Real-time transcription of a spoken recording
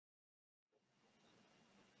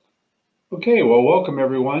Okay, well, welcome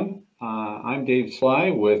everyone. I'm Dave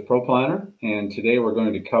Sly with ProPlanner, and today we're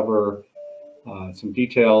going to cover some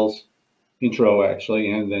details, intro actually,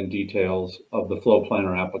 and then details of the Flow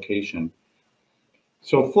Planner application.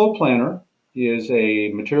 So Flow Planner is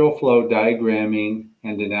a material flow diagramming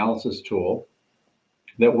and analysis tool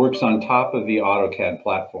that works on top of the AutoCAD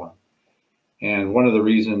platform. And one of the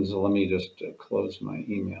reasons, let me just close my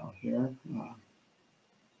email here.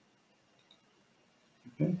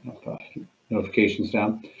 Okay, I'll keep notifications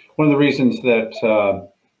down. One of the reasons that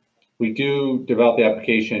we do develop the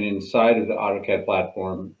application inside of the AutoCAD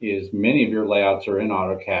platform is many of your layouts are in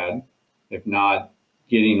AutoCAD. If not,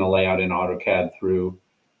 getting a layout in AutoCAD through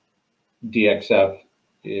DXF,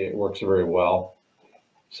 it works very well.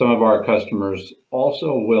 Some of our customers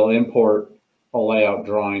also will import a layout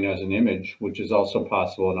drawing as an image, which is also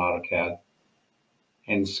possible in AutoCAD,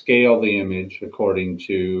 and scale the image according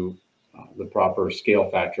to the proper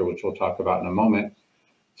scale factor, which we'll talk about in a moment.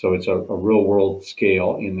 So it's a real world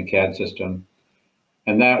scale in the CAD system.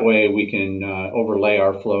 And that way we can overlay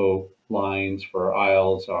our flow lines for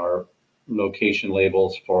aisles, our location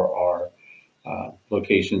labels for our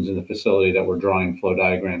locations in the facility that we're drawing flow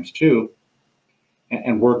diagrams to,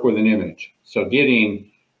 and work with an image. So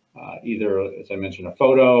getting either, as I mentioned, a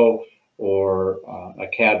photo or a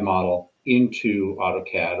CAD model into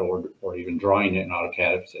AutoCAD, or even drawing it in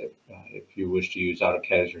AutoCAD if you wish to use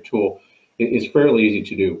AutoCAD as your tool, is fairly easy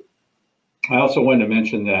to do. I also wanted to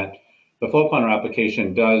mention that the Flow Planner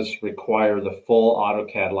application does require the full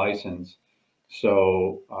AutoCAD license.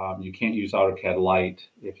 So you can't use AutoCAD Lite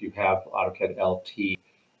if you have AutoCAD LT.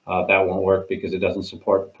 That won't work because it doesn't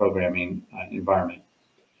support the programming environment.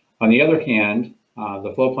 On the other hand,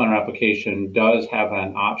 the Flow Planner application does have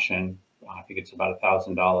an option, I think it's about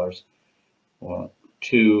 $1,000,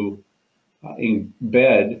 to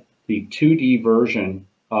embed the 2D version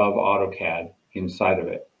of AutoCAD inside of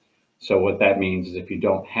it. So what that means is if you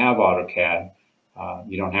don't have AutoCAD,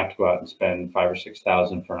 you don't have to go out and spend $5,000 or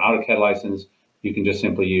 $6,000 for an AutoCAD license. You can just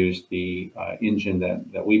simply use the engine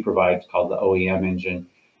that we provide. It's called the OEM engine,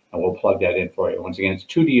 and we'll plug that in for you. Once again, it's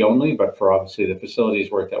 2D only, but for obviously the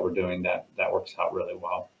facilities work that we're doing, that works out really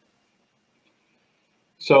well.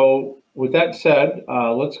 So with that said,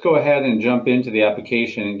 let's go ahead and jump into the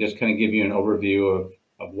application and just kind of give you an overview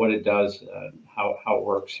of what it does, how it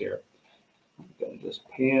works here. I'm going to just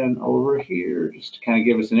pan over here just to kind of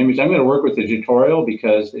give us an image. I'm going to work with the tutorial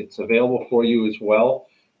because it's available for you as well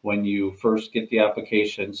when you first get the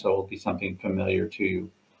application, so it'll be something familiar to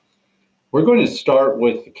you. We're going to start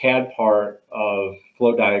with the CAD part of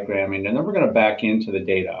flow diagramming, and then we're going to back into the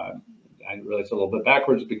data. I realize it's a little bit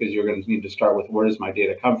backwards because you're going to need to start with where does my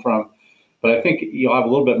data come from, but I think you'll have a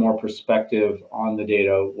little bit more perspective on the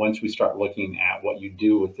data once we start looking at what you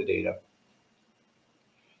do with the data.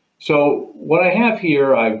 So what I have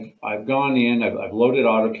here, I've gone in, I've loaded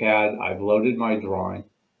AutoCAD, I've loaded my drawing.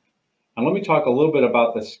 And let me talk a little bit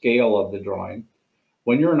about the scale of the drawing.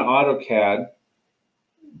 When you're in AutoCAD,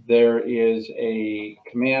 there is a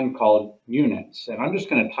command called units. And I'm just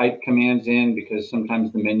going to type commands in because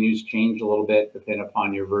sometimes the menus change a little bit depending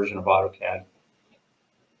upon your version of AutoCAD.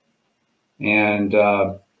 And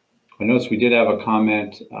I noticed we did have a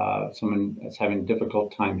comment, someone that's having a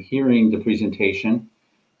difficult time hearing the presentation.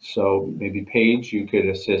 So maybe Paige, you could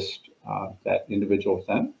assist that individual with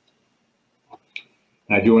that. And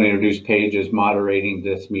I do want to introduce Paige as moderating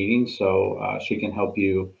this meeting, so she can help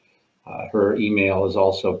you. Her email is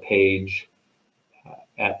also Paige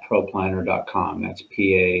at ProPlanner.com. That's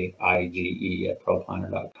P-A-I-G-E at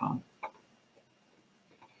ProPlanner.com.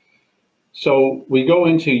 So we go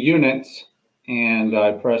into units, and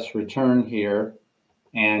I press return here,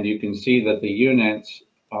 and you can see that the units,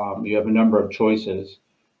 you have a number of choices.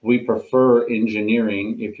 We prefer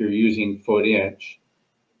engineering if you're using foot inch,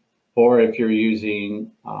 or if you're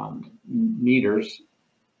using meters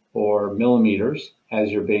or millimeters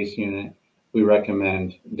as your base unit, we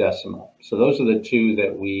recommend decimal. So those are the two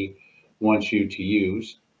that we want you to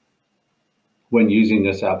use when using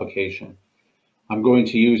this application. I'm going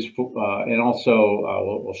to use, and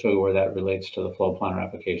also we'll show you where that relates to the Flow Planner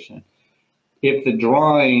application. If the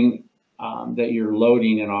drawing that you're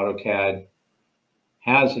loading in AutoCAD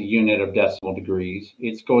has a unit of decimal degrees,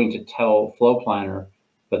 it's going to tell Flow Planner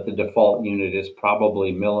that the default unit is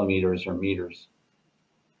probably millimeters or meters.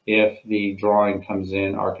 If the drawing comes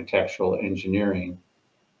in architectural engineering,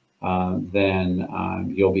 then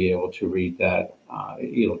you'll be able to read that.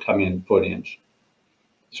 It'll come in foot inch.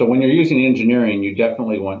 So when you're using engineering, you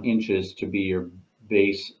definitely want inches to be your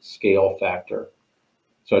base scale factor.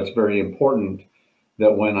 So it's very important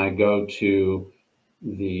that when I go to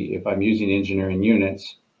if I'm using engineering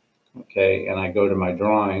units, okay, and I go to my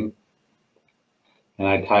drawing and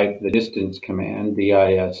I type the distance command,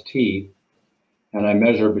 dist, and I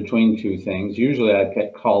measure between two things. Usually I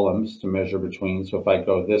pick columns to measure between. So if I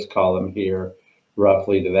go this column here,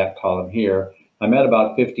 roughly to that column here, I'm at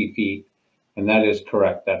about 50 feet, and that is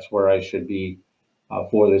correct. That's where I should be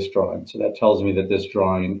for this drawing. So that tells me that this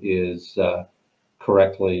drawing is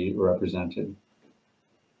correctly represented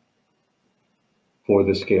for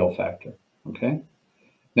the scale factor, okay?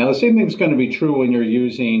 Now the same thing is going to be true when you're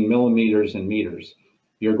using millimeters and meters.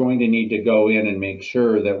 You're going to need to go in and make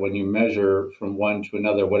sure that when you measure from one to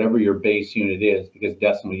another, whatever your base unit is, because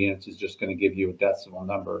decimal units is just going to give you a decimal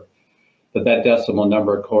number, but that decimal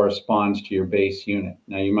number corresponds to your base unit.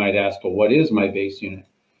 Now you might ask, well, what is my base unit?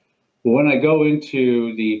 Well, when I go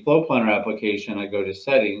into the flow planner application, I go to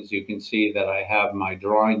settings, you can see that I have my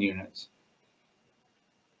drawing units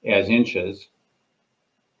as inches.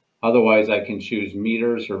 Otherwise, I can choose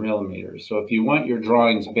meters or millimeters. So if you want your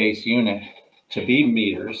drawing's base unit to be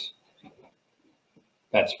meters,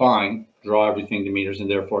 that's fine. Draw everything to meters, and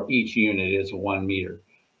therefore each unit is 1 meter.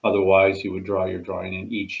 Otherwise, you would draw your drawing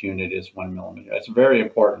and each unit is 1 millimeter. It's very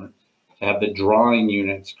important to have the drawing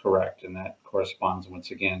units correct, and that corresponds once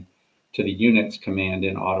again to the units command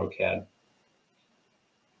in AutoCAD.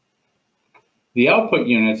 The output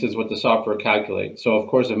units is what the software calculates. So of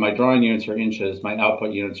course, if my drawing units are inches, my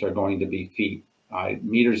output units are going to be feet.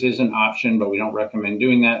 Meters is an option, but we don't recommend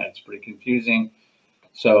doing that. It's pretty confusing.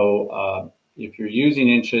 So if you're using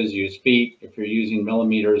inches, use feet. If you're using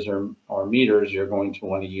millimeters or meters, you're going to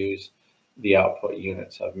want to use the output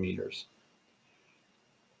units of meters.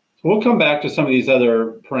 So we'll come back to some of these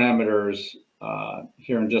other parameters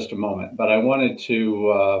here in just a moment, but I wanted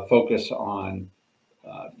to focus on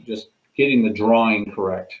just getting the drawing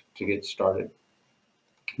correct to get started.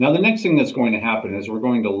 Now, the next thing that's going to happen is we're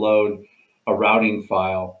going to load a routing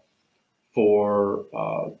file for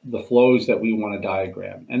the flows that we want to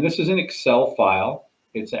diagram. And this is an Excel file.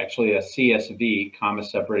 It's actually a CSV, comma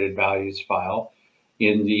separated values file.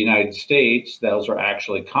 In the United States, those are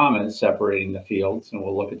actually commas separating the fields, and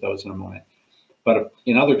we'll look at those in a moment. But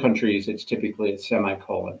in other countries, it's typically a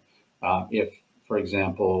semicolon. If, for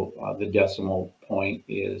example, the decimal point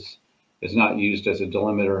is not used as a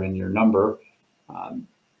delimiter in your number,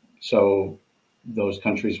 so those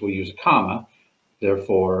countries will use a comma.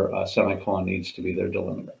 Therefore, a semicolon needs to be their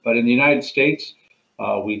delimiter. But in the United States,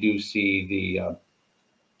 we do see the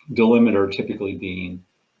delimiter typically being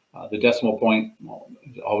the decimal point,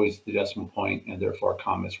 always the decimal point, and therefore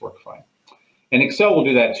commas work fine. And Excel will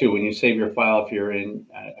do that too. When you save your file, if you're in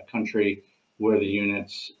a country where the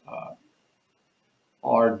units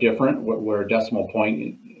are different, where a decimal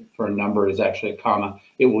point for a number is actually a comma,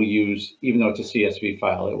 it will use, even though it's a CSV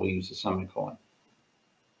file, it will use a semicolon.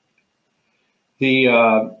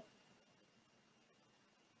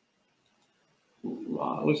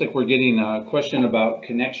 Looks like we're getting a question about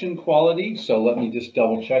connection quality, so let me just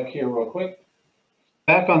double check here real quick.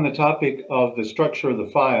 Back on the topic of the structure of the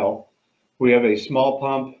file, we have a small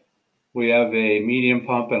pump, we have a medium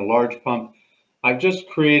pump and a large pump. I've just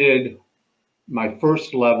created my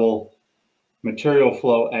first level material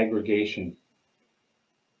flow aggregation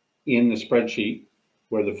in the spreadsheet,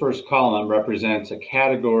 where the first column represents a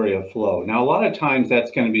category of flow. Now, a lot of times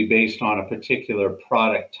that's going to be based on a particular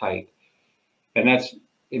product type. And that's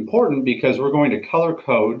important because we're going to color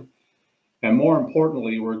code, and more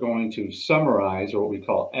importantly, we're going to summarize, or what we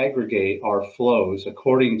call aggregate, our flows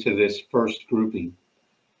according to this first grouping.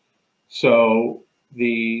 So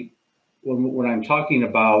when I'm talking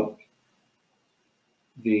about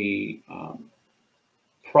the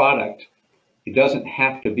product, it doesn't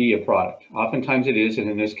have to be a product. Oftentimes it is, and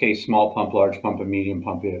in this case, small pump, large pump, and medium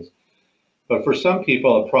pump is. But for some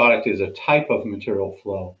people, a product is a type of material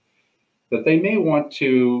flow that they may want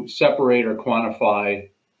to separate or quantify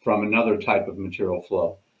from another type of material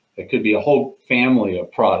flow. It could be a whole family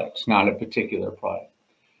of products, not a particular product.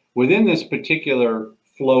 Within this particular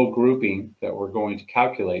flow grouping that we're going to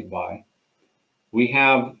calculate by, we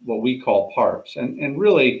have what we call parts. And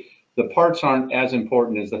really, the parts aren't as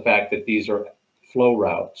important as the fact that these are flow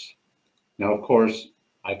routes. Now, of course,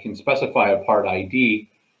 I can specify a part ID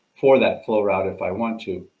for that flow route if I want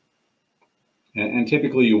to. And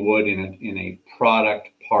typically you would in a product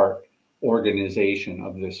part organization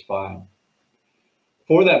of this file.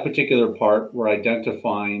 For that particular part, we're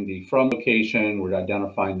identifying the from location, we're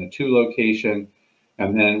identifying the to location,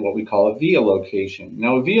 and then what we call a via location.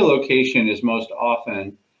 Now, a via location is most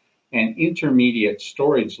often an intermediate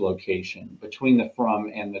storage location between the from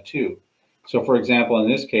and the to. So for example, in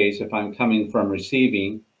this case, if I'm coming from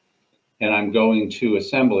receiving and I'm going to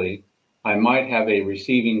assembly, I might have a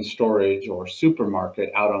receiving storage or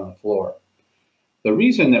supermarket out on the floor. The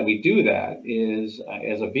reason that we do that is,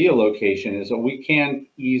 as a via location, is that we can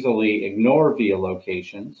easily ignore via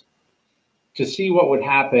locations to see what would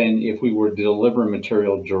happen if we were to deliver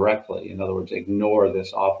material directly. In other words, ignore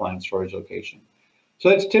this offline storage location. So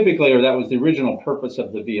that's typically, or that was the original purpose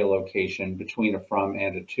of the via location between a from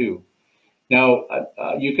and a to. Now,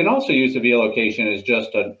 you can also use the via location as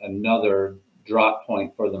just another drop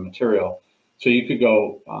point for the material. So you could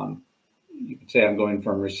go, you could say I'm going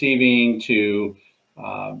from receiving to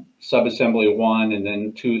subassembly 1 and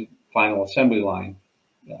then to final assembly line.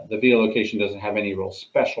 The via location doesn't have any real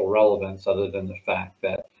special relevance other than the fact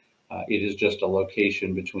that it is just a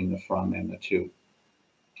location between the from and the to.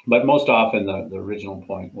 But most often the original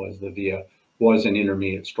point was the via was an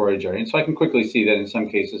intermediate storage area. And so I can quickly see that in some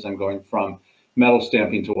cases I'm going from metal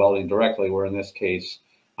stamping to welding directly, where in this case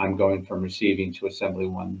I'm going from receiving to assembly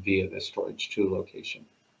 1 via the storage 2 location.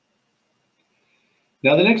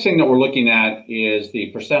 Now, the next thing that we're looking at is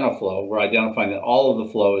the percent of flow. We're identifying that all of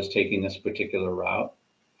the flow is taking this particular route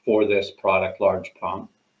for this product large pump.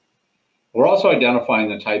 We're also identifying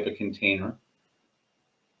the type of container,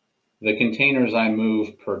 the containers I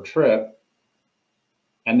move per trip,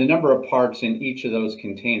 and the number of parts in each of those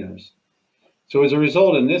containers. So as a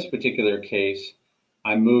result, in this particular case,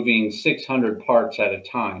 I'm moving 600 parts at a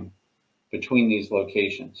time between these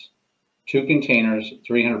locations. 2 containers,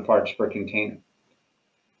 300 parts per container.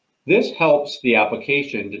 This helps the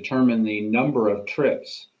application determine the number of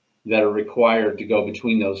trips that are required to go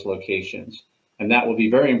between those locations. And that will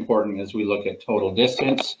be very important as we look at total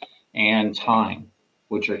distance and time,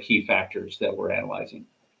 which are key factors that we're analyzing.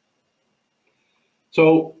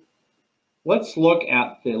 So let's look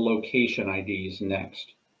at the location IDs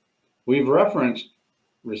next. We've referenced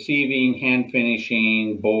receiving, hand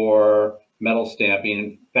finishing, bore, metal stamping.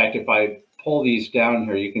 In fact, if I pull these down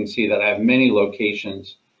here, you can see that I have many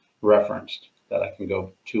locations referenced that I can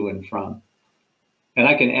go to and from. And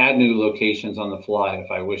I can add new locations on the fly if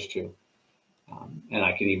I wish to. And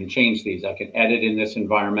I can even change these. I can edit in this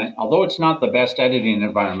environment. Although it's not the best editing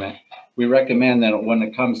environment, we recommend that when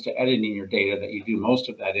it comes to editing your data that you do most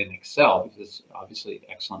of that in Excel, because it's obviously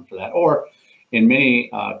excellent for that. Or in many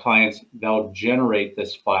clients, they'll generate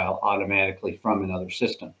this file automatically from another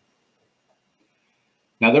system.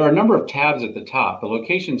 Now, there are a number of tabs at the top. The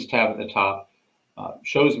Locations tab at the top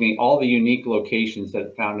shows me all the unique locations that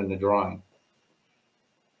are found in the drawing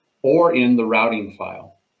or in the routing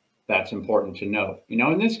file. That's important to note. You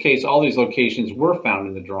know, in this case, all these locations were found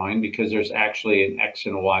in the drawing because there's actually an X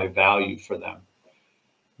and Y value for them.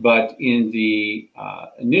 But in the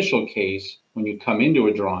initial case, when you come into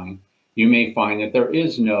a drawing, you may find that there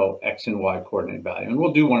is no X and Y coordinate value. And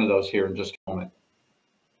we'll do one of those here in just a moment.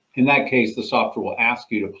 In that case, the software will ask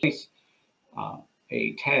you to place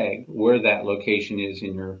a tag where that location is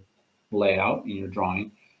in your layout, in your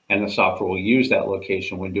drawing, and the software will use that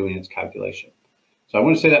location when doing its calculation. So I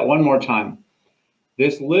want to say that one more time.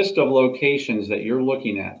 This list of locations that you're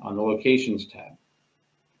looking at on the Locations tab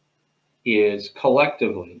is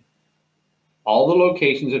collectively all the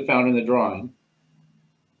locations that found in the drawing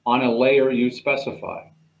on a layer you specify,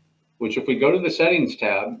 which if we go to the Settings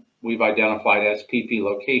tab, we've identified as PP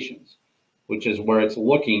locations, which is where it's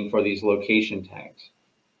looking for these location tags.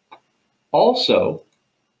 Also,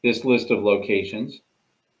 this list of locations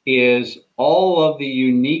is all of the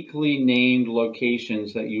uniquely named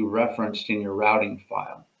locations that you referenced in your routing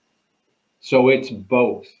file. So it's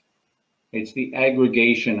both. It's the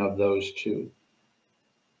aggregation of those two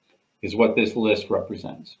is what this list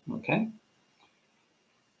represents, okay?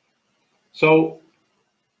 So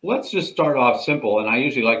let's just start off simple, and I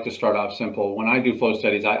usually like to start off simple. When I do flow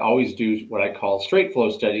studies, I always do what I call straight flow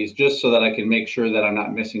studies, just so that I can make sure that I'm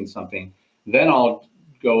not missing something. Then I'll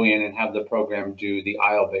go in and have the program do the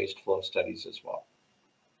aisle-based flow studies as well.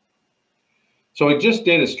 So I just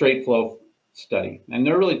did a straight flow study, and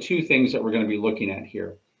there are really 2 things that we're going to be looking at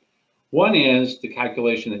here. One is the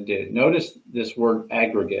calculation that did it. Notice this word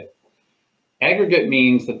aggregate. Aggregate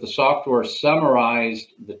means that the software summarized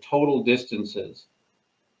the total distances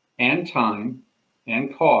and time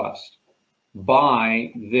and cost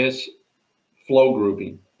by this flow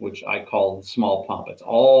grouping, which I call small pump. It's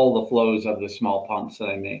all the flows of the small pumps that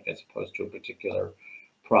I make as opposed to a particular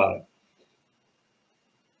product.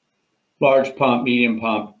 Large pump, medium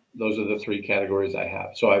pump, those are the 3 categories I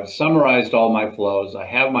have. So I've summarized all my flows. I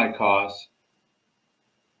have my costs.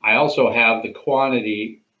 I also have the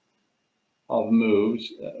quantity of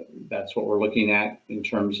moves. That's what we're looking at in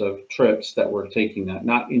terms of trips that we're taking, that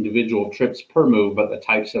not individual trips per move, but the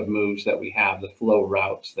types of moves that we have, the flow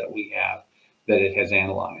routes that we have that it has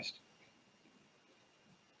analyzed.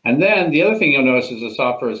 And then the other thing you'll notice is the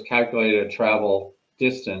software has calculated a travel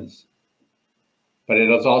distance, but it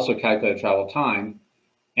has also calculated travel time,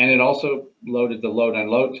 and it also loaded the load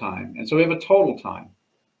unload time. And so we have a total time.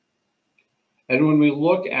 And when we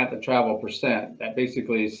look at the travel percent, that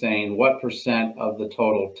basically is saying what percent of the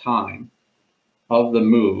total time of the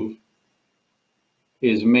move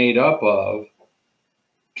is made up of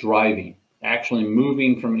driving, actually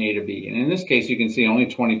moving from A to B. And in this case, you can see only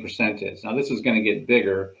 20% is. Now, this is going to get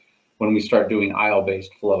bigger when we start doing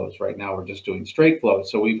aisle-based flows. Right now, we're just doing straight flows.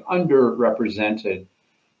 So we've underrepresented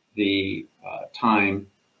the time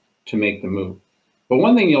to make the move. But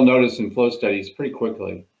one thing you'll notice in flow studies pretty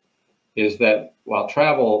quickly is that while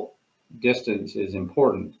travel distance is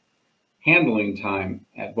important, handling time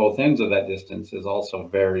at both ends of that distance is also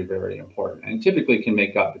very, very important, and typically can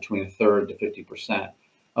make up between 1/3 to 50%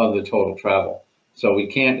 of the total travel. So we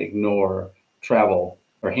can't ignore travel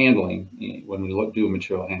or handling when we do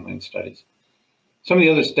material handling studies. Some of the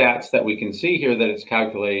other stats that we can see here that it's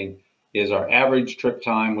calculating is our average trip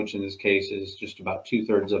time, which in this case is just about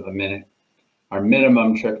 2/3 of a minute, our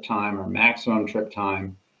minimum trip time, our maximum trip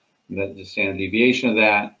time, the standard deviation of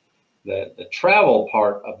that, the travel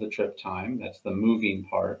part of the trip time, that's the moving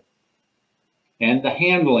part, and the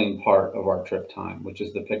handling part of our trip time, which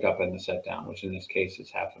is the pickup and the set down, which in this case is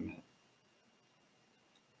 1/2 a minute.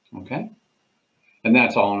 Okay? And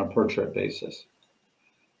that's all on a per trip basis.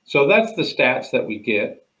 So that's the stats that we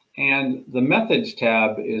get. And the methods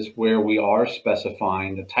tab is where we are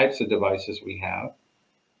specifying the types of devices we have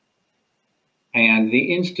and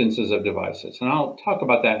the instances of devices. And I'll talk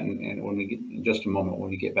about that when we get, in just a moment when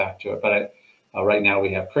we get back to it. But right now we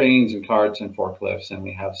have cranes and carts and forklifts, and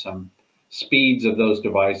we have some speeds of those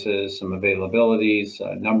devices, some availabilities,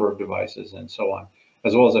 a number of devices, and so on,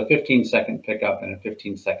 as well as a 15-second pickup and a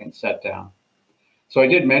 15-second set down. So I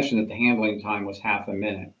did mention that the handling time was 1/2 a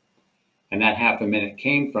minute, and that 1/2 a minute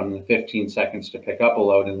came from the 15 seconds to pick up a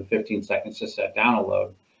load and the 15 seconds to set down a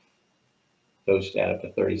load. Those add up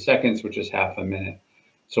to 30 seconds, which is 1/2 a minute.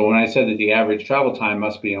 So when I said that the average travel time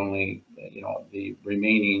must be only, the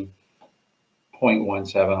remaining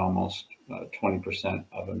 0.17, almost 20%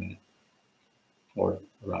 of a minute, or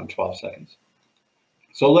around 12 seconds.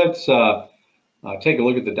 So let's take a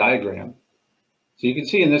look at the diagram. So you can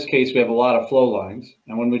see in this case, we have a lot of flow lines.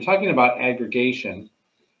 And when we're talking about aggregation,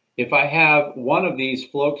 if I have one of these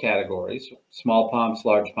flow categories, small pumps,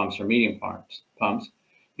 large pumps, or medium pumps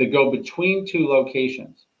that go between two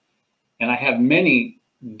locations, and I have many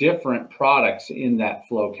different products in that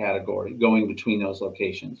flow category going between those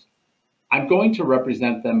locations, I'm going to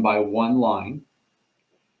represent them by one line,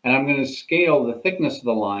 and I'm going to scale the thickness of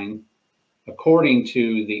the line according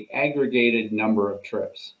to the aggregated number of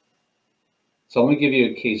trips. So let me give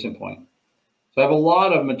you a case in point. So I have a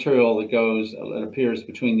lot of material that appears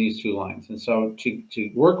between these two lines. And so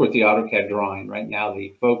to work with the AutoCAD drawing, right now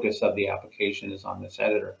the focus of the application is on this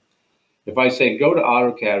editor. If I say go to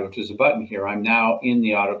AutoCAD, which is a button here, I'm now in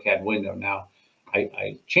the AutoCAD window. Now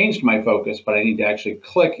I changed my focus, but I need to actually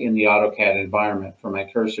click in the AutoCAD environment for my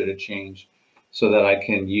cursor to change so that I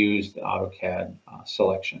can use the AutoCAD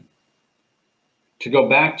selection. To go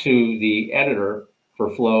back to the editor for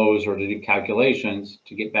flows or to do calculations,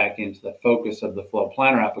 to get back into the focus of the flow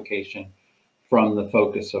planner application from the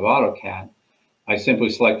focus of AutoCAD, I simply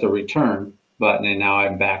select the return button, and now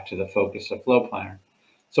I'm back to the focus of flow planner.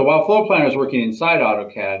 So while flow planner is working inside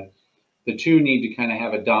AutoCAD, the two need to kind of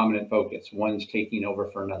have a dominant focus. One's taking over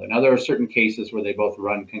for another. Now there are certain cases where they both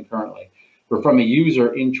run concurrently, but from a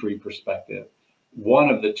user entry perspective, one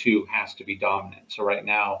of the two has to be dominant. So right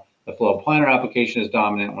now, the flow planner application is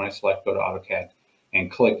dominant. When I select go to AutoCAD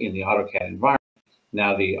and click in the AutoCAD environment,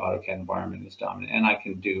 now the AutoCAD environment is dominant, and I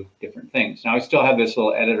can do different things. Now I still have this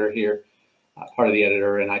little editor here, part of the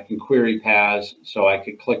editor, and I can query paths. So I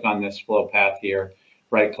could click on this flow path here,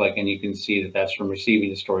 right click, and you can see that that's from receiving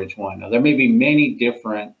to storage 1. Now there may be many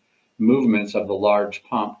different movements of the large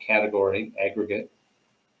pump category aggregate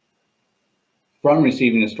from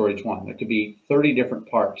receiving to storage 1. There could be 30 different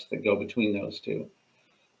parts that go between those two.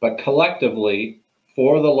 But collectively,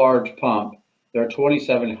 for the large pump, there are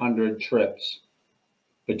 2,700 trips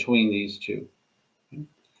between these two.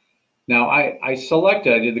 Now I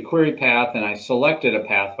did the query path, and I selected a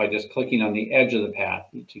path by just clicking on the edge of the path.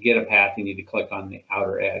 To get a path, you need to click on the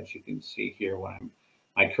outer edge. You can see here when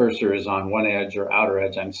my cursor is on one edge or outer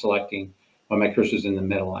edge, I'm selecting. When my cursor is in the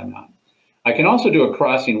middle, I'm not. I can also do a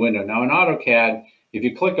crossing window. Now in AutoCAD, if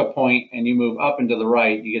you click a point and you move up and to the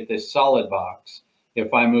right, you get this solid box.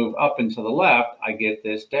 If I move up and to the left, I get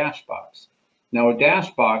this dash box. Now a dash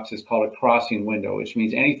box is called a crossing window, which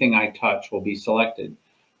means anything I touch will be selected.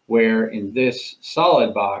 where in this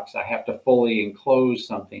solid box, I have to fully enclose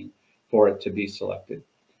something for it to be selected.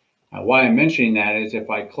 Now, why I'm mentioning that is if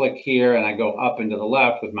I click here and I go up and to the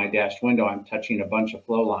left with my dashed window, I'm touching a bunch of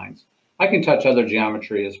flow lines. I can touch other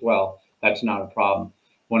geometry as well. That's not a problem.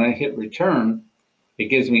 When I hit return, it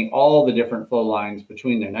gives me all the different flow lines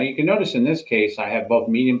between there. Now you can notice in this case, I have both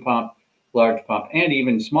medium pump, large pump, and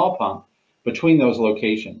even small pump between those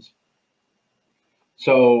locations.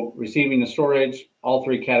 So receiving the storage, all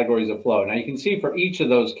three categories of flow. Now you can see for each of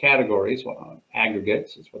those categories,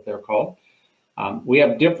 aggregates is what they're called, we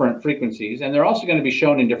have different frequencies, and they're also going to be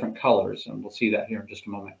shown in different colors, and we'll see that here in just a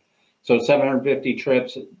moment. So 750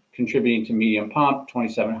 trips contributing to medium pump,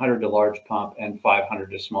 2700 to large pump, and 500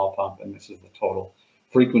 to small pump, and this is the total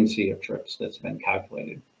frequency of trips that's been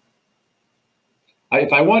calculated.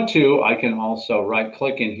 If I want to, I can also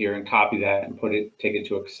right-click in here and copy that and take it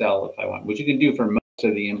to Excel if I want, which you can do for most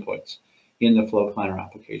of the inputs in the Flow Planner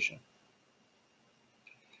application.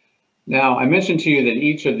 Now, I mentioned to you that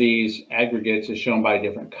each of these aggregates is shown by a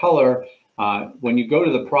different color. When you go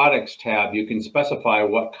to the Products tab, you can specify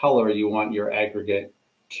what color you want your aggregate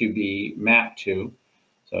to be mapped to.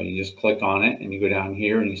 So you just click on it and you go down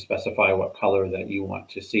here and you specify what color that you want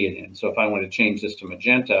to see it in. So if I want to change this to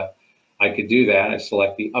magenta, I could do that. I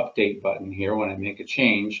select the Update button here when I make a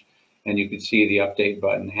change, and you can see the Update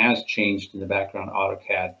button has changed in the background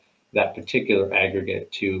AutoCAD that particular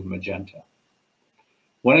aggregate to magenta.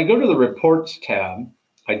 When I go to the Reports tab,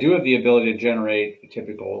 I do have the ability to generate a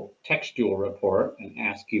typical textual report, an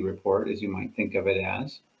ASCII report, as you might think of it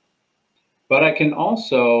as. But I can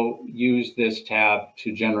also use this tab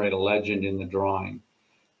to generate a legend in the drawing.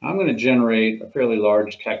 I'm going to generate a fairly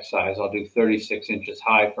large text size. I'll do 36 inches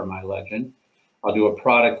high for my legend. I'll do a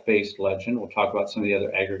product-based legend. We'll talk about some of the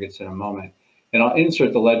other aggregates in a moment. And I'll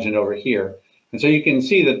insert the legend over here. And so you can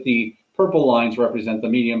see that the purple lines represent the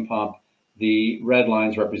medium pump, the red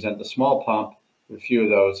lines represent the small pump, a few of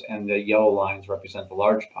those, and the yellow lines represent the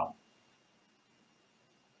large pump.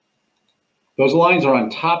 Those lines are on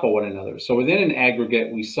top of one another. So within an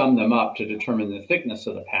aggregate, we sum them up to determine the thickness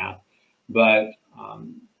of the path, but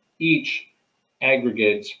each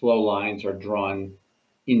aggregate's flow lines are drawn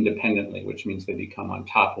independently, which means they become on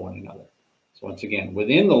top of one another. So once again,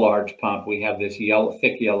 within the large pump, we have this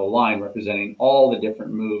thick yellow line representing all the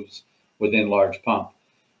different moves within large pump.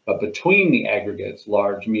 But between the aggregates,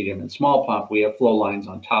 large, medium, and small pump, we have flow lines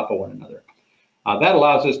on top of one another. That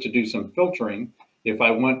allows us to do some filtering. If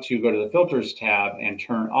I want to go to the Filters tab and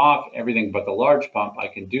turn off everything but the large pump, I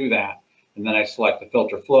can do that. And then I select the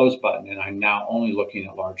Filter Flows button, and I'm now only looking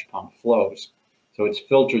at large pump flows. So it's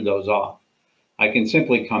filtered those off. I can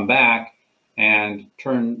simply come back and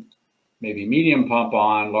turn maybe medium pump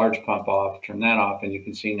on, large pump off, turn that off, and you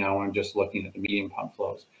can see now I'm just looking at the medium pump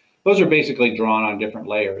flows. Those are basically drawn on different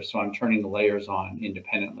layers, so I'm turning the layers on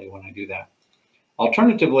independently when I do that.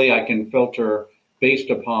 Alternatively, I can filter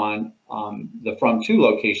based upon the from to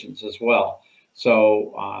locations as well.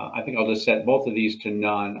 So I think I'll just set both of these to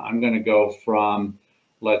none. I'm going to go from,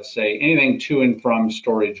 let's say, anything to and from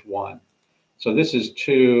storage 1. So this is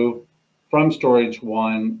from storage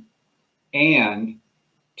 1 and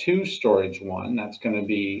to storage 1. That's going to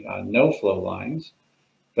be no flow lines.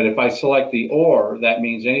 But if I select the or, that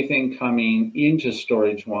means anything coming into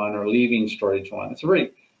storage 1 or leaving storage 1. It's a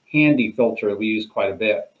very handy filter we use quite a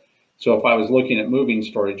bit. So if I was looking at moving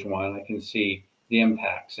storage 1, I can see the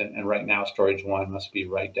impacts. And right now, storage 1 must be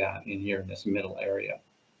right down in here in this middle area.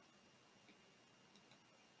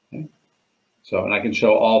 Okay. So, and I can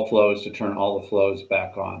show all flows to turn all the flows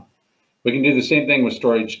back on. We can do the same thing with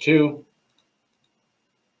storage 2.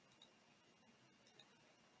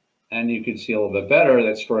 And you can see a little bit better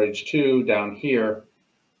that storage 2 down here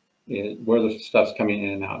is where the stuff's coming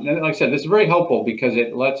in and out. And like I said, this is very helpful because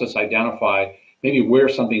it lets us identify maybe where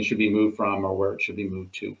something should be moved from or where it should be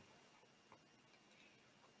moved to.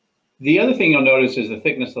 The other thing you'll notice is the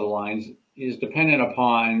thickness of the lines is dependent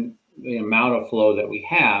upon the amount of flow that we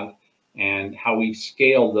have and how we've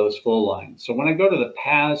scaled those flow lines. So when I go to the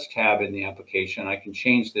Paths tab in the application, I can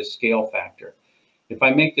change this scale factor. If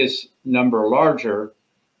I make this number larger,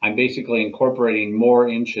 I'm basically incorporating more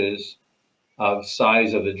inches of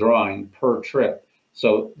size of the drawing per trip.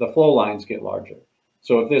 So the flow lines get larger.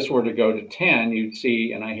 So if this were to go to 10, you'd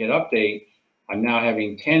see, and I hit update, I'm now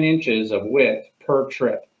having 10 inches of width per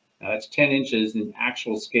trip. Now that's 10 inches in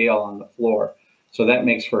actual scale on the floor. So that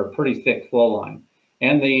makes for a pretty thick flow line.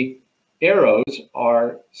 And the arrows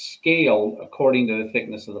are scaled according to the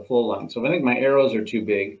thickness of the flow line. So if I think my arrows are too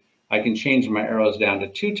big, I can change my arrows down to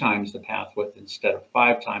 2 times the path width instead of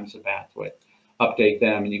 5 times the path width. Update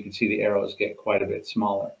them, and you can see the arrows get quite a bit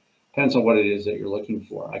smaller. Depends on what it is that you're looking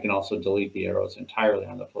for. I can also delete the arrows entirely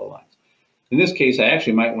on the flow lines. In this case, I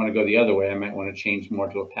actually might want to go the other way. I might want to change more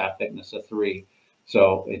to a path thickness of 3,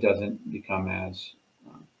 so it doesn't become as,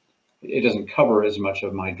 it doesn't cover as much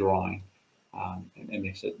of my drawing. It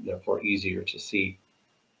makes it therefore easier to see.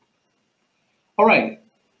 All right,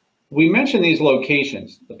 we mentioned these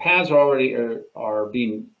locations. The paths are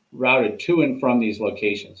being routed to and from these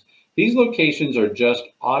locations. These locations are just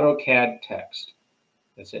AutoCAD text.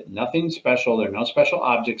 That's it, nothing special. There are no special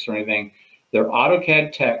objects or anything. They're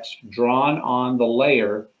AutoCAD text drawn on the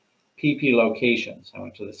layer PP locations. I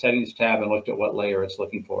went to the settings tab and looked at what layer it's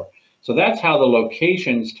looking for. So that's how the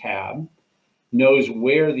locations tab knows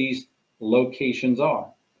where these locations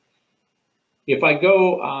are. If I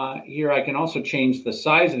go here, I can also change the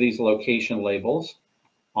size of these location labels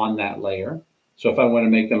on that layer. So if I want to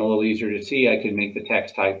make them a little easier to see, I can make the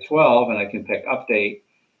text type 12 and I can pick update,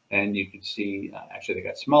 and you can see, actually they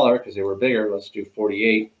got smaller because they were bigger. Let's do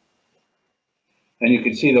 48. And you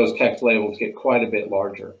can see those text labels get quite a bit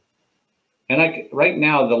larger. And right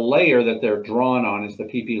now, the layer that they're drawn on is the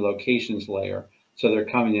PP locations layer. So they're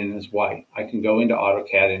coming in as white. I can go into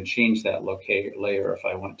AutoCAD and change that layer if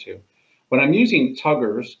I want to. When I'm using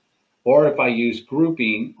tuggers, or if I use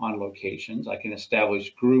grouping on locations, I can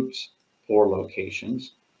establish groups for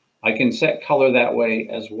locations. I can set color that way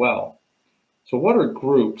as well. So what are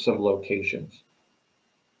groups of locations?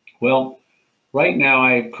 Well, right now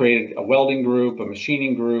I've created a welding group, a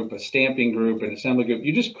machining group, a stamping group, an assembly group.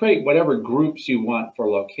 You just create whatever groups you want for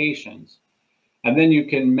locations. And then you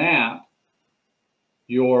can map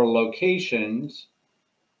your locations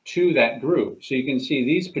to that group. So you can see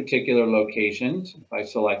these particular locations, if I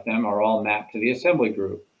select them, are all mapped to the assembly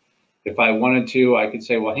group. If I wanted to, I could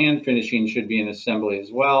say, well, hand finishing should be in assembly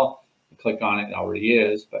as well. I click on it, it already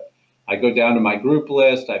is, but I go down to my group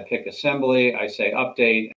list, I pick assembly, I say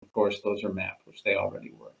update, and of course those are mapped, which they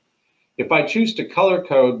already were. If I choose to color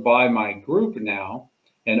code by my group now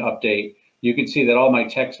and update, you can see that all my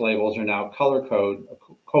text labels are now color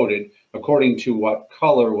coded according to what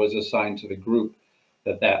color was assigned to the group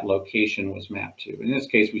that location was mapped to. In this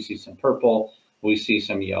case, we see some purple, we see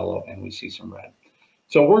some yellow, and we see some red.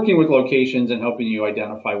 So working with locations and helping you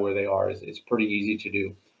identify where they are is pretty easy to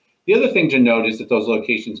do. The other thing to note is that those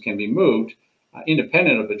locations can be moved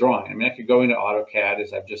independent of the drawing. I mean, I could go into AutoCAD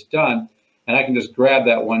as I've just done, and I can just grab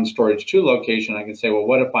that one storage 2 location. I can say, well,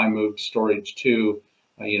 what if I moved storage 2,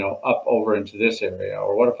 up over into this area?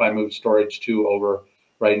 Or what if I moved storage 2 over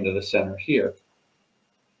right into the center here?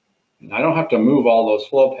 And I don't have to move all those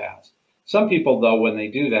flow paths. Some people, though, when they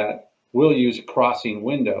do that, will use a crossing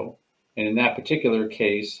window. And in that particular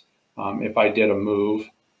case, if I did a move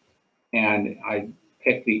and I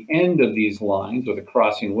pick the end of these lines with a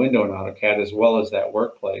crossing window in AutoCAD as well as that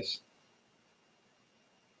workplace,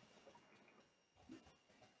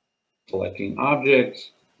 selecting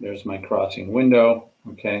objects, there's my crossing window,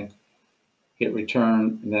 okay. Hit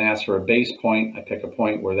return and then ask for a base point. I pick a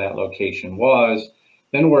point where that location was.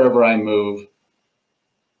 Then wherever I move,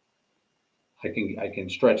 I can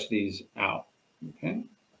stretch these out, okay?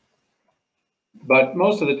 But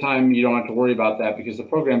most of the time, you don't have to worry about that because the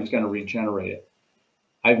program is going to regenerate it.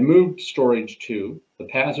 I've moved storage 2. The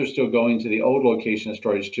paths are still going to the old location of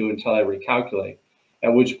storage 2 until I recalculate,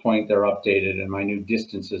 at which point they're updated and my new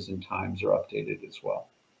distances and times are updated as well.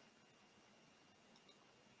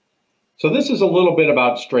 So this is a little bit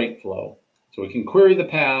about straight flow. So we can query the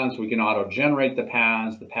paths, we can auto-generate the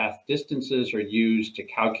paths. The path distances are used to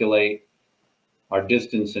calculate our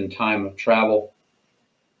distance and time of travel.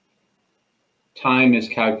 Time is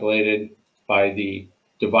calculated by the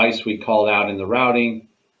device we called out in the routing,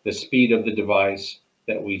 the speed of the device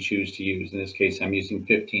that we choose to use. In this case, I'm using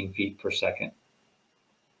 15 feet per second.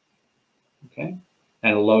 Okay,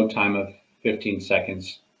 and a load time of 15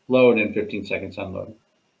 seconds load and 15 seconds unload.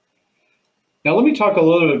 Now let me talk a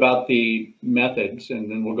little bit about the methods, and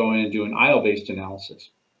then we'll go in and do an aisle-based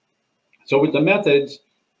analysis. So with the methods,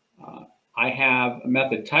 I have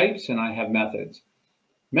method types and I have methods.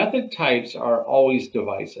 Method types are always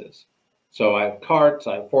devices. So I have carts,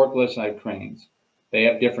 I have forklifts, I have cranes. They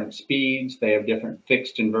have different speeds, they have different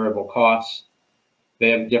fixed and variable costs,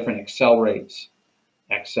 they have different excel rates,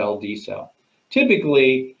 excel, decel.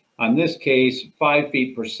 Typically, on this case, 5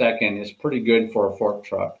 feet per second is pretty good for a fork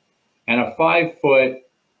truck. And a 5 foot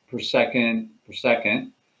per second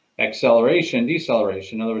acceleration,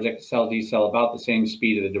 deceleration, in other words, excel, decel, about the same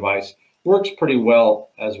speed of the device, works pretty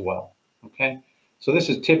well as well, okay? So this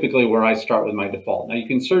is typically where I start with my default. Now you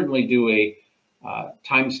can certainly do a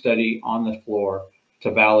time study on the floor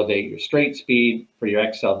to validate your straight speed. For your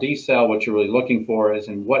accel decel, what you're really looking for is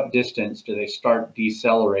in what distance do they start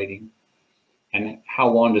decelerating, and how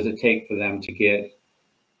long does it take for them to get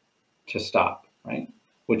to stop, right?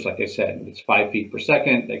 Which, like I said, it's 5 feet per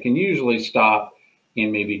second. They can usually stop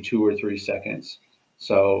in maybe 2 or 3 seconds.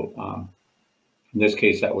 So in this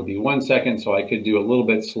case, that would be 1 second. So I could do a little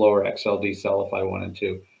bit slower accel decel if I wanted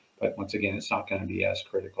to. But once again, it's not going to be as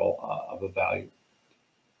critical of a value.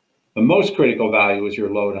 The most critical value is your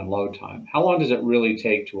load unload time. How long does it really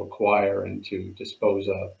take to acquire and to dispose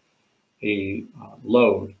of a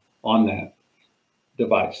load on that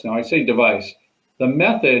device? Now, I say device. The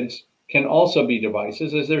methods can also be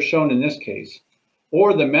devices, as they're shown in this case,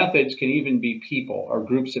 or the methods can even be people or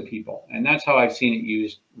groups of people. And that's how I've seen it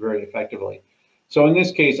used very effectively. So in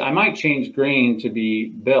this case, I might change green to be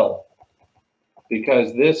Bill,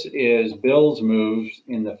 because this is Bill's moves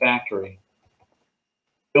in the factory.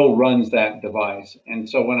 Bill runs that device. And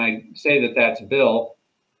so when I say that that's Bill,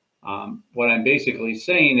 what I'm basically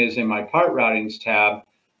saying is in my part routings tab,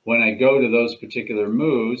 when I go to those particular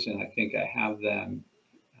moves, and I think I have them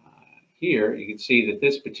here, you can see that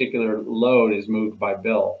this particular load is moved by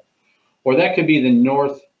Bill. Or that could be the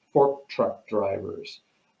north fork truck drivers,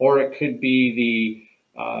 or it could be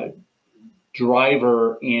the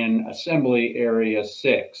driver in assembly area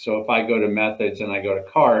 6. So if I go to methods and I go to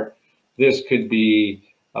cart, this could be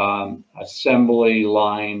assembly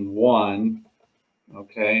line 1,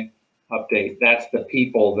 okay, update. That's the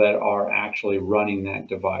people that are actually running that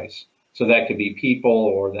device. So that could be people,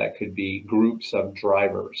 or that could be groups of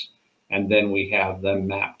drivers. And then we have them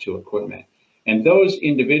mapped to equipment. And those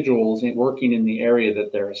individuals working in the area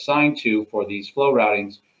that they're assigned to for these flow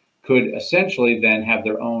routings could essentially then have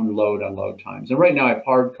their own load unload times. And right now I've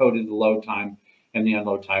hard coded the load time and the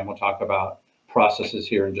unload time. We'll talk about processes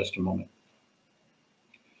here in just a moment.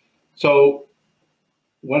 So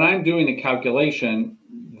when I'm doing the calculation,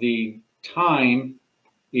 the time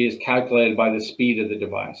is calculated by the speed of the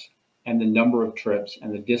device and the number of trips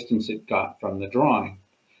and the distance it got from the drawing.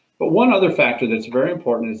 But one other factor that's very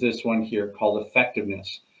important is this one here called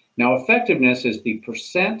effectiveness. Now, effectiveness is the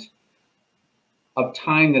percent of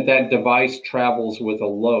time that that device travels with a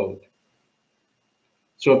load.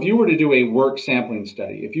 So if you were to do a work sampling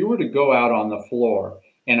study, if you were to go out on the floor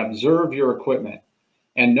and observe your equipment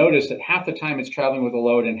and notice that half the time it's traveling with a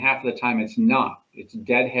load and half of the time it's not, it's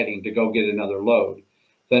deadheading to go get another load,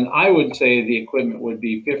 then I would say the equipment would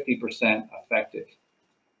be 50% effective.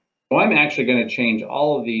 So I'm actually going to change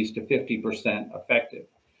all of these to 50% effective,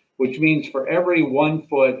 which means for every 1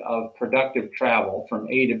 foot of productive travel from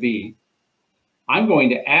A to B, I'm going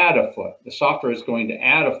to add a foot. The software is going to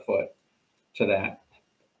add a foot to that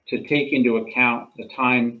to take into account the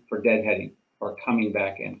time for deadheading or coming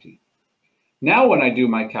back empty. Now, when I do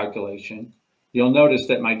my calculation, you'll notice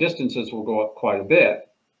that my distances will go up quite a bit.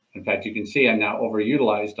 In fact, you can see I'm now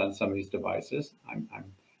overutilized on some of these devices.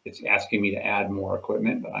 It's asking me to add more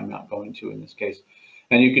equipment, but I'm not going to in this case.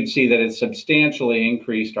 And you can see that it's substantially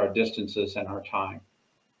increased our distances and our time.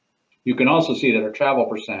 You can also see that our travel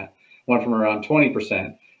percent went from around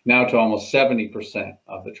 20% now to almost 70%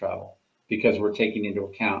 of the travel, because we're taking into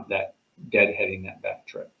account that deadheading, that back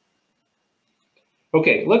trip.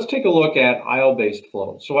 Okay, let's take a look at aisle-based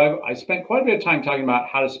flows. So I spent quite a bit of time talking about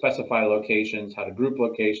how to specify locations, how to group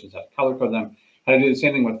locations, how to color code them, how to do the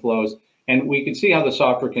same thing with flows. And we can see how the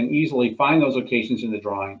software can easily find those locations in the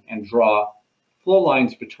drawing and draw flow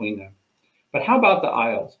lines between them. But how about the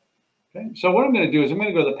aisles? Okay, so what I'm going to do is I'm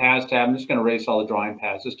going to go to the paths tab. I'm just going to erase all the drawing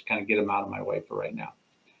paths just to kind of get them out of my way for right now.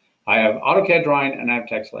 I have AutoCAD drawing and I have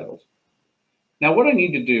text labels. Now what I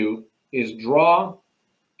need to do is draw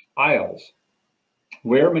aisles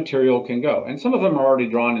where material can go. And some of them are already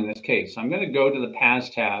drawn in this case. I'm going to go to the paths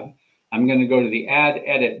tab. I'm going to go to the add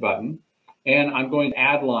edit button, and I'm going to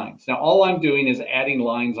add lines. Now all I'm doing is adding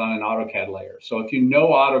lines on an AutoCAD layer. So if you know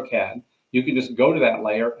AutoCAD, you can just go to that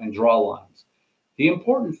layer and draw lines. The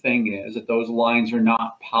important thing is that those lines are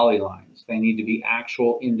not polylines. They need to be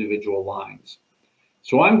actual individual lines.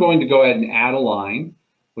 So I'm going to go ahead and add a line,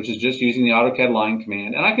 which is just using the AutoCAD line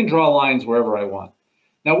command, and I can draw lines wherever I want.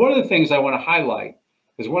 Now, one of the things I want to highlight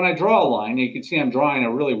is when I draw a line, you can see I'm drawing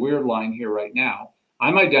a really weird line here right now,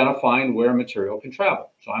 I'm identifying where material can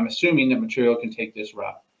travel. So I'm assuming that material can take this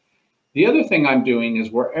route. The other thing I'm doing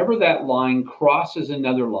is wherever that line crosses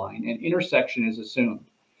another line, an intersection is assumed.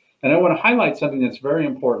 And I want to highlight something that's very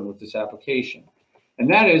important with this application.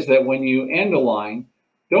 And that is that when you end a line,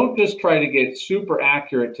 don't just try to get super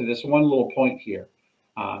accurate to this one little point here,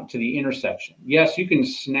 to the intersection. Yes, you can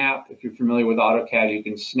snap, if you're familiar with AutoCAD, you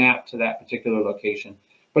can snap to that particular location,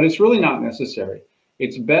 but it's really not necessary.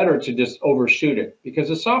 it's better to just overshoot it, because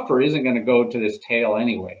the software isn't going to go to this tail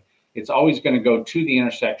anyway. It's always going to go to the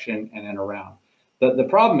intersection and then around. The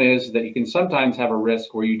problem is that you can sometimes have a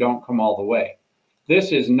risk where you don't come all the way.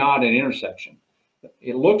 This is not an intersection.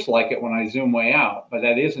 It looks like it when I zoom way out, but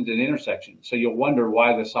that isn't an intersection. So you'll wonder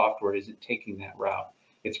why the software isn't taking that route.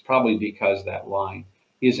 It's probably because that line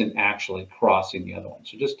isn't actually crossing the other one.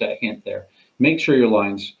 So just a hint there. Make sure your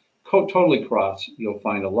lines totally cross. You'll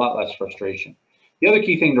find a lot less frustration. The other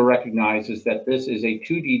key thing to recognize is that this is a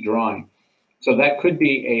 2D drawing. So that could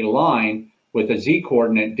be a line with a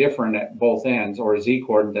z-coordinate different at both ends, or a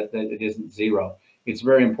z-coordinate that it isn't 0. It's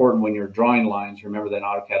very important when you're drawing lines, remember that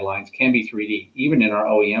AutoCAD lines can be 3D. Even in our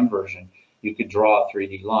OEM version, you could draw a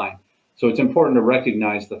 3D line. So it's important to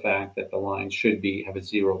recognize the fact that the lines should have a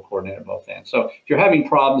 0 coordinate at both ends. So if you're having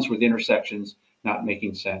problems with intersections not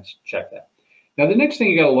making sense, check that. Now, the next thing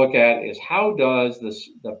you got to look at is how does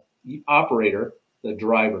the operator, the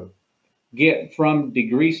driver, get from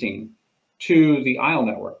degreasing to the aisle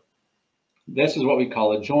network? This is what we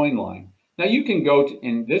call a join line. Now you can go to,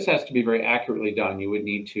 and this has to be very accurately done. You would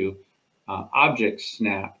need to object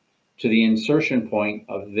snap to the insertion point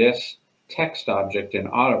of this text object in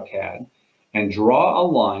AutoCAD and draw a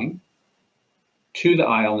line to the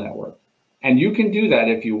aisle network. And you can do that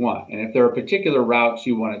if you want. And if there are particular routes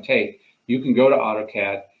you want to take, you can go to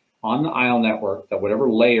AutoCAD on the aisle network, that whatever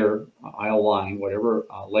layer, aisle line, whatever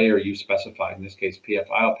layer you specified, in this case PF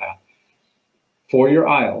aisle path, for your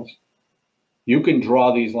aisles, you can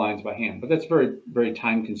draw these lines by hand, but that's very, very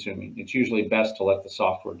time consuming. It's usually best to let the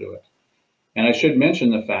software do it. And I should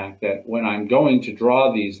mention the fact that when I'm going to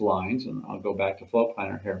draw these lines, and I'll go back to Flow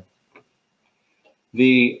Planner here,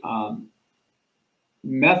 the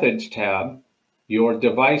Methods tab, your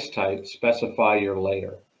device type, specify your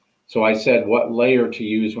layer. So I said what layer to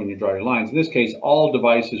use when you draw your lines. In this case, all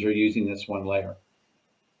devices are using this one layer.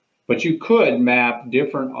 But you could map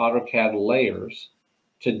different AutoCAD layers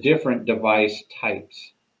to different device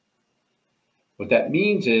types. What that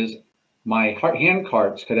means is my hand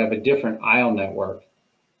carts could have a different aisle network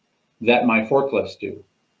that my forklifts do,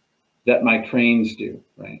 that my cranes do,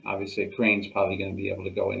 right? Obviously, a crane's probably going to be able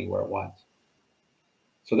to go anywhere at once.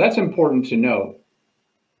 So that's important to note.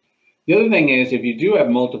 The other thing is, if you do have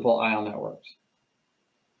multiple aisle networks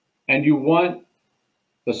and you want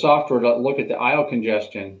the software to look at the aisle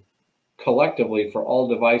congestion collectively for all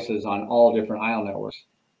devices on all different aisle networks,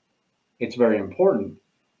 it's very important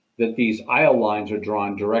that these aisle lines are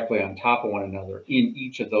drawn directly on top of one another in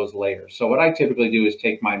each of those layers. So what I typically do is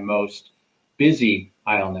take my most busy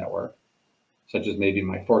aisle network, such as maybe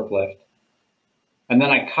my forklift, and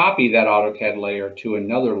then I copy that AutoCAD layer to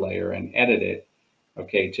another layer and edit it,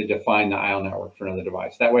 okay, to define the aisle network for another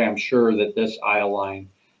device. That way I'm sure that this aisle line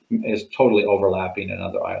is totally overlapping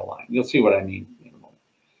another aisle line. You'll see what I mean in a moment.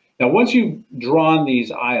 Now, once you've drawn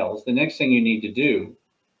these aisles, the next thing you need to do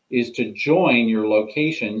is to join your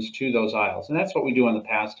locations to those aisles. And that's what we do on the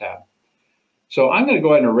Paths tab. So I'm going to go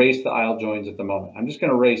ahead and erase the aisle joins at the moment. I'm just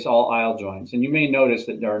going to erase all aisle joins. And you may notice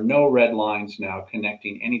that there are no red lines now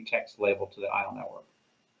connecting any text label to the aisle network.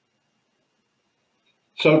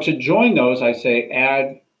 So to join those, I say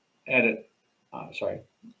I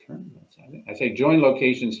say join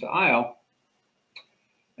locations to aisle.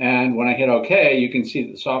 And when I hit OK, you can see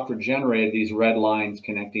that the software generated these red lines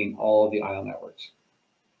connecting all of the aisle networks.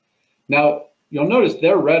 Now, you'll notice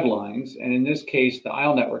they're red lines, and in this case, the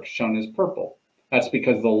aisle network is shown as purple. That's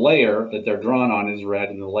because the layer that they're drawn on is red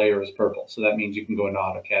and the layer is purple. So that means you can go into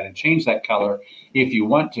AutoCAD and change that color if you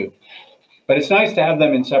want to. But it's nice to have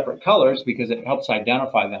them in separate colors because it helps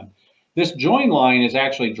identify them. This join line is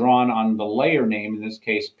actually drawn on the layer name, in this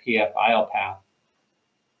case, PF aisle path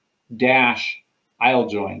dash aisle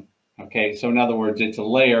join. Okay, so in other words, it's a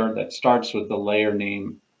layer that starts with the layer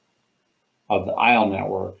name of the aisle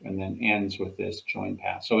network and then ends with this join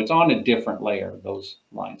path. So it's on a different layer, those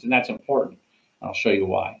lines, and that's important. I'll show you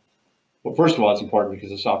why. Well, first of all, it's important because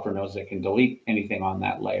the software knows it can delete anything on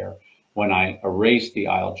that layer. When I erased the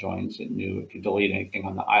aisle joins, it knew it could delete anything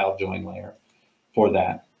on the aisle join layer for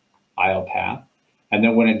that aisle path. And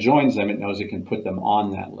then when it joins them, it knows it can put them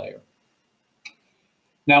on that layer.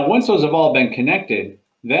 Now, once those have all been connected,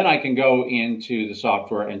 then I can go into the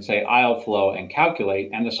software and say aisle flow and calculate,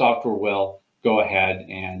 and the software will go ahead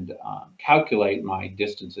and calculate my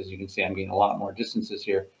distances. You can see I'm getting a lot more distances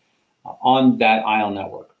here on that aisle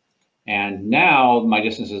network. And now my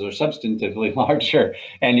distances are substantively larger,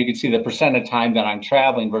 and you can see the percent of time that I'm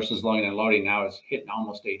traveling versus loading and loading now is hitting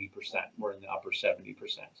almost 80%. We're in the upper 70%.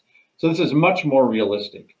 So this is much more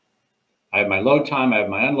realistic. I have my load time, I have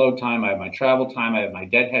my unload time, I have my travel time, I have my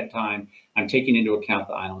deadhead time. I'm taking into account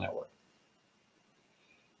the aisle network.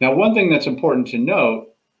 Now, one thing that's important to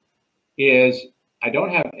note is I don't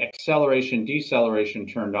have acceleration, deceleration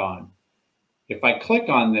turned on. If I click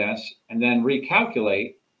on this and then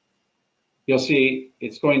recalculate, you'll see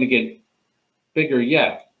it's going to get bigger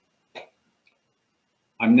yet.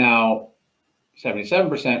 I'm now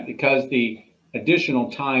 77% because the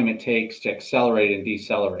additional time it takes to accelerate and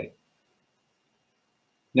decelerate.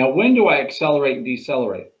 Now, when do I accelerate and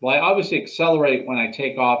decelerate? Well, I obviously accelerate when I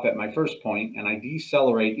take off at my first point and I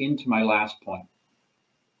decelerate into my last point.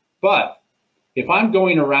 But if I'm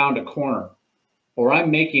going around a corner or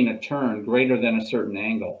I'm making a turn greater than a certain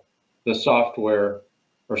angle, the software,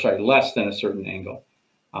 or sorry, less than a certain angle,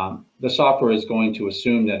 the software is going to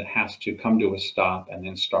assume that it has to come to a stop and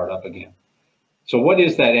then start up again. So what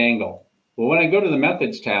is that angle? Well, when I go to the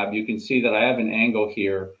Methods tab, you can see that I have an angle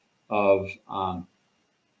here of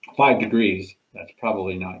 5 degrees. That's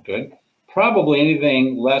probably not good. Probably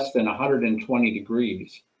anything less than 120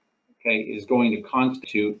 degrees, okay, is going to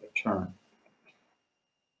constitute a turn.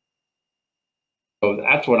 So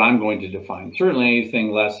that's what I'm going to define. Certainly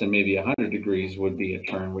anything less than maybe 100 degrees would be a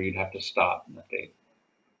turn where you'd have to stop. Okay.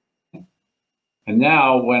 And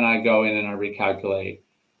now when I go in and I recalculate,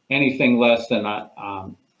 anything less than that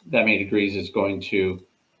many degrees is going to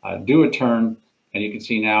do a turn. And you can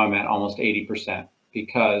see now I'm at almost 80%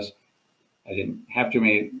 because I didn't have too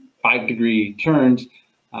many 5-degree turns.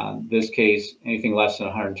 This case, anything less than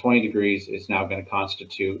 120 degrees is now going to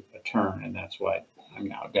constitute a turn, and that's what I'm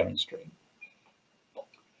now demonstrating.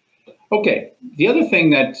 Okay, the other thing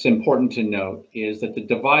that's important to note is that the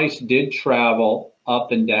device did travel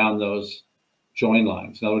up and down those join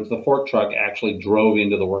lines. In other words, the fork truck actually drove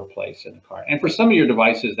into the workplace in the car. And for some of your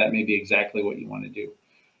devices, that may be exactly what you want to do.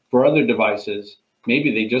 For other devices,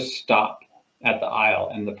 maybe they just stop at the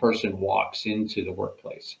aisle and the person walks into the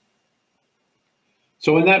workplace.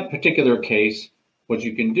 So in that particular case, what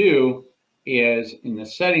you can do is in the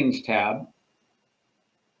Settings tab,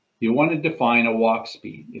 you want to define a walk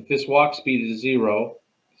speed. If this walk speed is 0,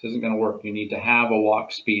 this isn't going to work. You need to have a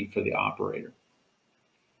walk speed for the operator.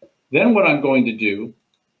 Then what I'm going to do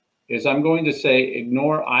is I'm going to say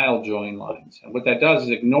ignore aisle join lines. And what that does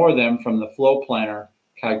is ignore them from the flow planner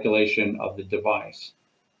calculation of the device,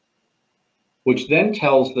 which then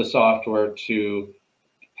tells the software to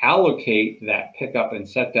allocate that pickup and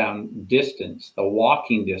set down distance, the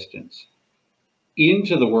walking distance,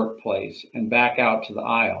 into the workplace and back out to the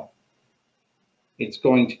aisle. It's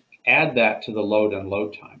going to add that to the load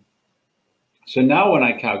unload time. So now when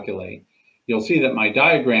I calculate, you'll see that my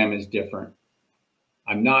diagram is different.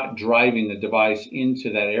 I'm not driving the device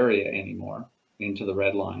into that area anymore, into the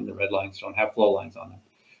red line. The red lines don't have flow lines on them.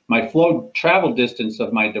 My flow travel distance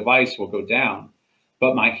of my device will go down,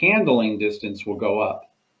 but my handling distance will go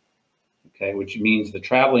up, okay, which means the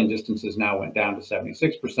traveling distances now went down to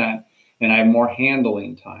 76%, and I have more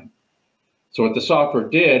handling time. So what the software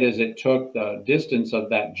did is it took the distance of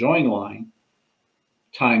that join line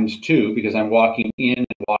times 2, because I'm walking in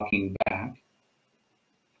and walking back,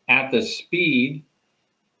 at the speed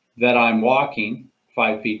that I'm walking,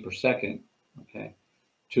 5 feet per second, okay,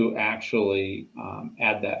 to actually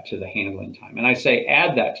add that to the handling time. And I say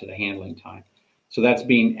add that to the handling time. So that's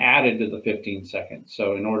being added to the 15 seconds.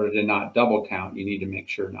 So in order to not double count, you need to make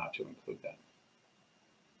sure not to include that.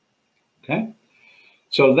 Okay,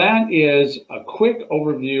 so that is a quick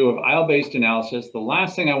overview of aisle-based analysis. The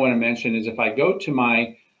last thing I want to mention is if I go to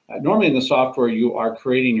my, normally in the software, you are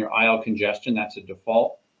creating your aisle congestion. That's a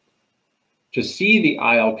default. To see the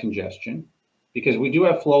aisle congestion, because we do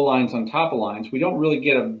have flow lines on top of lines, we don't really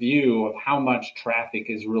get a view of how much traffic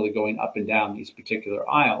is really going up and down these particular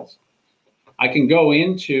aisles. I can go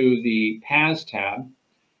into the PAS tab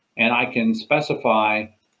and I can specify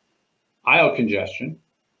aisle congestion.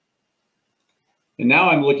 And now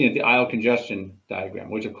I'm looking at the aisle congestion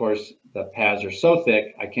diagram, which of course the paths are so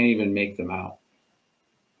thick, I can't even make them out.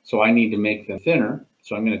 So I need to make them thinner.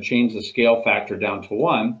 So I'm going to change the scale factor down to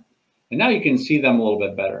 1. And now you can see them a little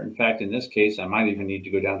bit better. In fact, in this case, I might even need to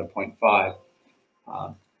go down to 0.5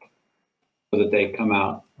 so that they come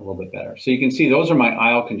out a little bit better. So you can see those are my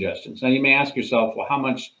aisle congestions. Now you may ask yourself, well, how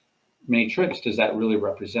many trips does that really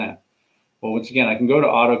represent? Well, once again, I can go to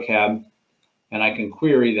AutoCAD and I can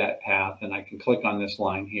query that path and I can click on this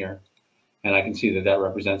line here and I can see that that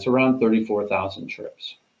represents around 34,000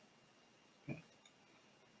 trips. Okay.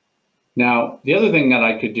 Now, the other thing that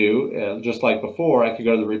I could do, just like before, I could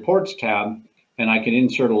go to the Reports tab and I can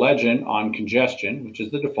insert a legend on congestion, which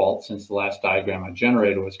is the default since the last diagram I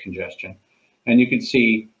generated was congestion. And you can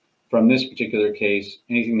see from this particular case,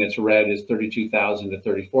 anything that's red is 32,000 to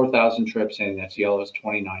 34,000 trips, anything that's yellow is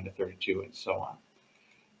 29 to 32, and so on.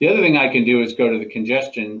 The other thing I can do is go to the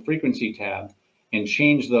congestion frequency tab and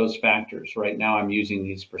change those factors. Right now I'm using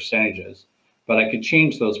these percentages, but I could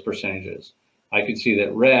change those percentages. I could see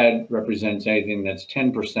that red represents anything that's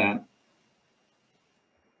 10%,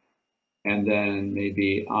 and then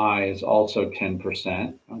maybe I is also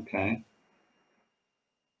 10%, okay?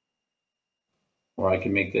 Or I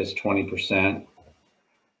can make this 20%,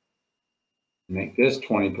 make this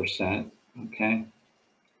 20%, okay?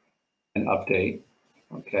 And update,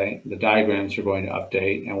 okay? The diagrams are going to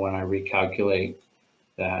update, and when I recalculate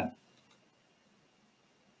that,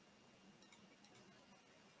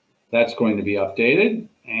 that's going to be updated.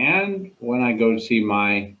 And when I go to see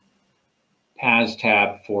my PAS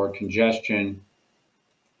tab for congestion,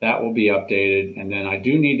 that will be updated. And then I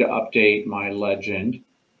do need to update my legend.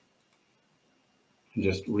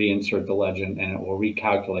 Just reinsert the legend and it will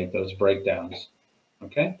recalculate those breakdowns.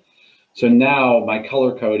 Okay, so now my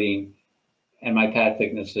color coding and my pad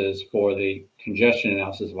thicknesses for the congestion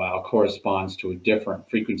analysis file corresponds to a different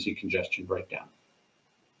frequency congestion breakdown.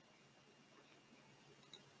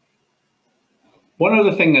 One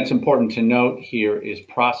other thing that's important to note here is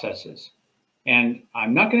processes. And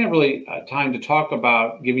I'm not going to have really time to talk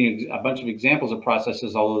about giving you a bunch of examples of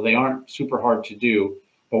processes, although they aren't super hard to do.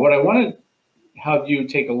 But what I want to have you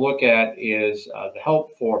take a look at is the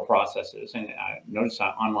help for processes. And notice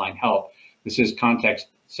online help. This is context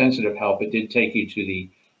sensitive help. It did take you to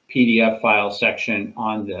the PDF file section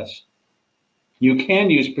on this. You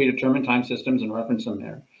can use predetermined time systems and reference them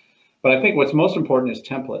there. But I think what's most important is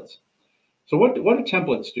templates. So what do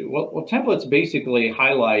templates do? Well, templates basically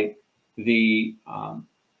highlight the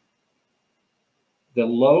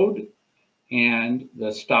load and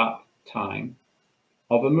the stop time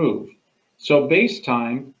of a move. So base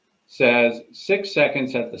time says 6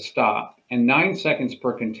 seconds at the stop and 9 seconds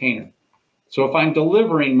per container. So if I'm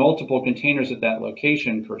delivering multiple containers at that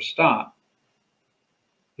location per stop,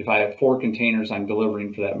 if I have 4 containers I'm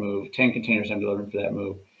delivering for that move, 10 containers I'm delivering for that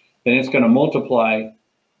move, then it's going to multiply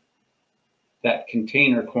that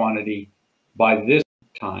container quantity by this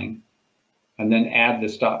time and then add the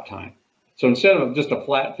stop time. So instead of just a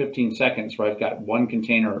flat 15 seconds where I've got 1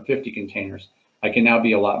 container or 50 containers, I can now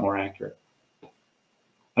be a lot more accurate.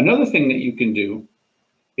 Another thing that you can do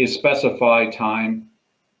is specify time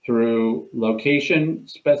through location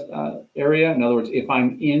area. In other words, if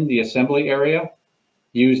I'm in the assembly area,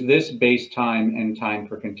 use this base time and time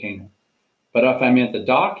per container. But if I'm at the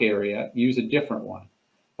dock area, use a different one.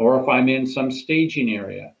 Or if I'm in some staging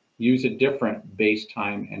area, use a different base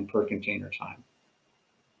time and per container time.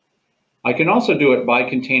 I can also do it by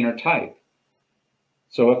container type.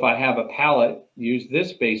 So if I have a pallet, use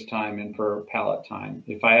this base time and per pallet time.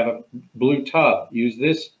 If I have a blue tub, use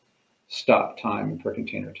this stop time and per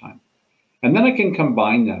container time. And then I can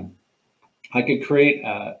combine them. I could create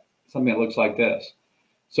something that looks like this.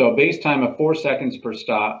 So base time of 4 seconds per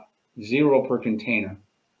stop, 0 per container,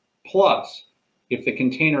 plus if the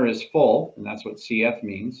container is full, and that's what CF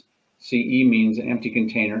means, CE means an empty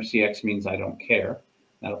container, CX means I don't care.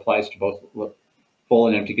 That applies to both full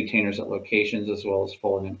and empty containers at locations as well as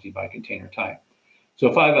full and empty by container type. So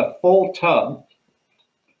if I have a full tub,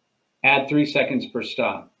 add 3 seconds per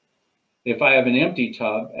stop. If I have an empty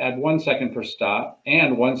tub, add 1 second per stop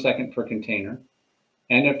and 1 second per container.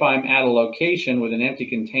 And if I'm at a location with an empty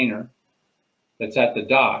container that's at the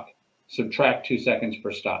dock, subtract 2 seconds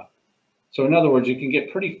per stop. So in other words, you can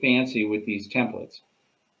get pretty fancy with these templates.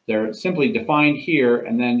 They're simply defined here,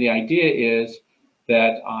 and then the idea is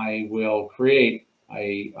that I will create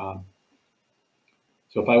a,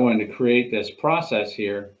 so if I wanted to create this process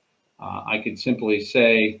here, I could simply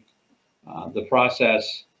say the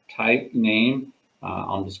process type name,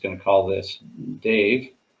 I'm just going to call this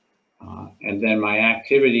Dave, and then my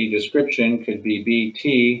activity description could be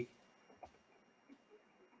BT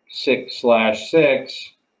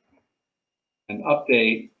 6/6 and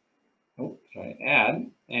update, add,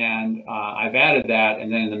 and I've added that,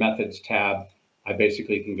 and then in the methods tab, I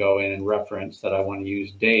basically can go in and reference that I want to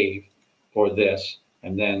use Dave for this,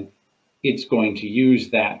 and then it's going to use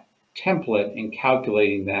that template in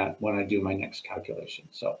calculating that when I do my next calculation.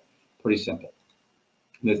 So pretty simple.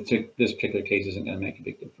 This particular case isn't going to make a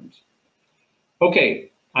big difference.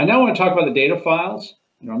 Okay, I now want to talk about the data files.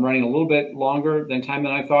 I'm running a little bit longer than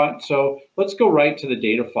I thought, so let's go right to the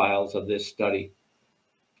data files of this study.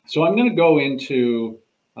 So I'm going to go into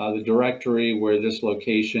the directory where this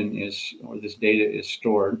location is, or this data is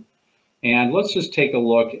stored. And let's just take a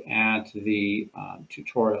look at the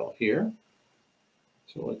tutorial here.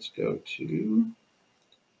 So let's go to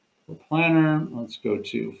Flow Planner. Let's go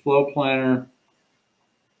to Flow Planner.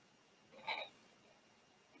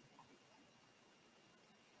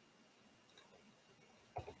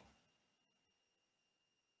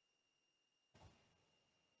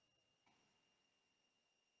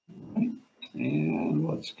 And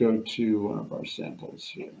let's go to one of our samples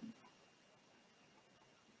here.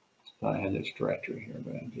 I had this directory here,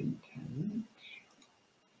 but I didn't have it.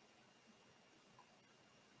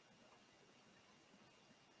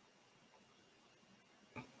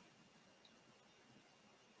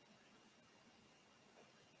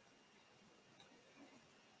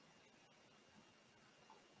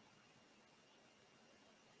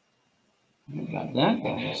 I got that.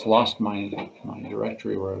 I just lost my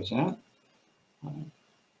directory where I was at.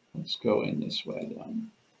 Let's go in this way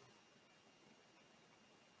then.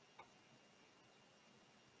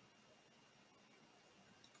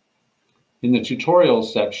 In the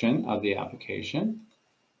tutorials section of the application,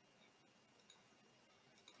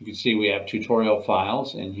 you can see we have tutorial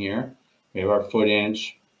files in here. We have our foot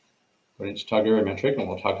inch tugger and metric, and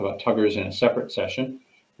we'll talk about tuggers in a separate session.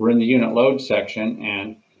 We're in the unit load section,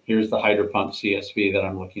 and here's the hydro pump CSV that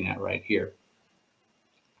I'm looking at right here.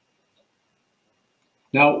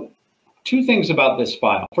 Now, two things about this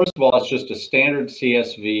file. First of all, it's just a standard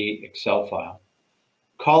CSV Excel file.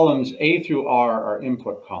 Columns A through R are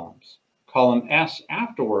input columns. Column S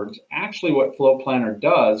afterwards, actually what Flow Planner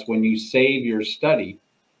does when you save your study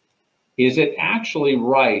is it actually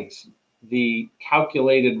writes the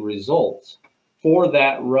calculated results for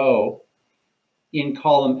that row in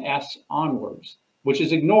column S onwards, which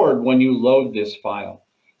is ignored when you load this file.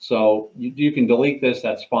 So you can delete this,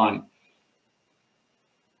 that's fine.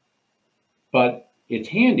 But it's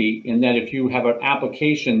handy in that if you have an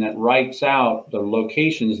application that writes out the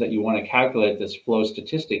locations that you want to calculate this flow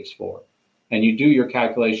statistics for, and you do your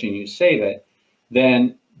calculation, you save it,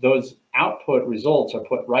 then those output results are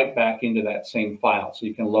put right back into that same file. So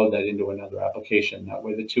you can load that into another application. That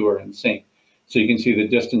way the two are in sync. So you can see the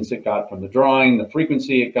distance it got from the drawing, the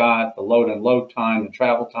frequency it got, the load and load time, the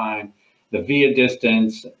travel time, the via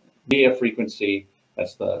distance, via frequency.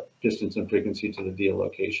 That's the distance and frequency to the via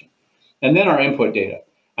location. And then our input data.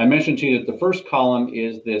 I mentioned to you that the first column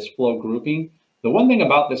is this flow grouping. The one thing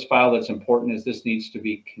about this file that's important is this needs to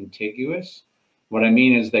be contiguous. What I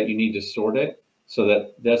mean is that you need to sort it so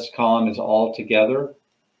that this column is all together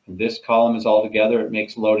and this column is all together. It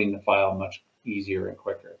makes loading the file much easier and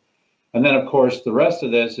quicker. And then, of course, the rest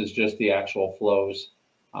of this is just the actual flows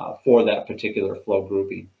for that particular flow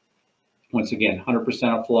grouping. Once again,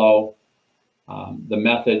 100% of flow. The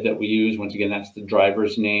method that we use, once again, that's the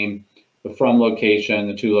driver's name, the from location,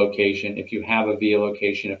 the to location. If you have a via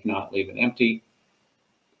location, if not, leave it empty.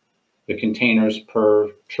 The containers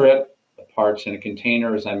per trip, the parts in a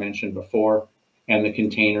container, as I mentioned before, and the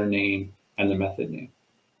container name and the method name.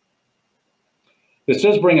 This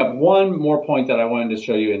does bring up one more point that I wanted to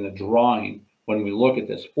show you in the drawing when we look at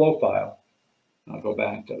this flow file. I'll go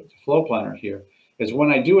back to the Flow Planner here, is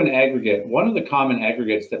when I do an aggregate, one of the common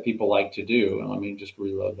aggregates that people like to do, and let me just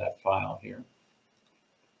reload that file here.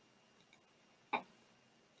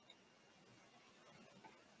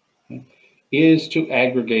 Okay, is to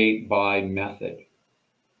aggregate by method.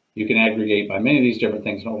 You can aggregate by many of these different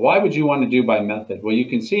things. Now, why would you want to do by method? Well, you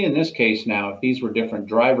can see in this case now, if these were different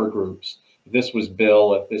driver groups, if this was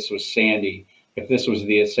Bill, if this was Sandy, if this was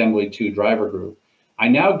the Assembly 2 driver group, I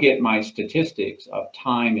now get my statistics of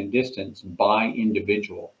time and distance by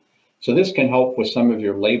individual. So this can help with some of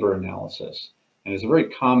your labor analysis, and is a very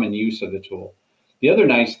common use of the tool. The other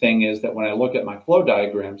nice thing is that when I look at my flow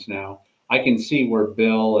diagrams now, I can see where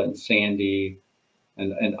Bill and Sandy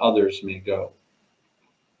and others may go.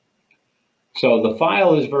 So the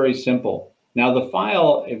file is very simple. Now the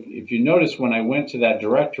file, if you notice when I went to that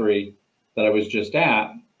directory that I was just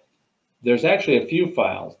at, there's actually a few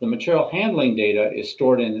files. The material handling data is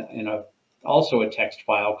stored in also a text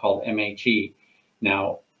file called MHE.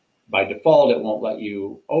 Now, by default, it won't let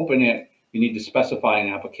you open it. You need to specify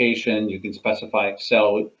an application. You can specify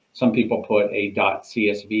Excel. Some people put a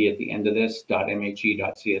 .csv at the end of this,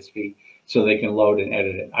 .mhe.csv, so they can load and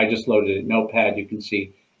edit it. I just loaded it in Notepad. You can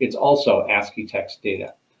see it's also ASCII text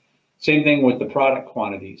data. Same thing with the product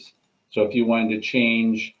quantities. So if you wanted to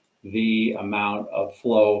change the amount of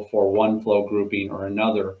flow for one flow grouping or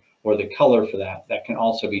another, or the color for that, that can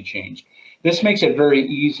also be changed. This makes it very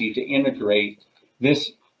easy to integrate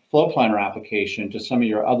this Flow Planner application to some of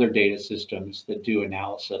your other data systems that do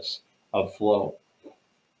analysis of flow.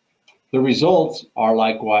 The results are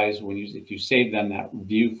likewise, if you save them, that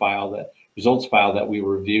view file, that results file that we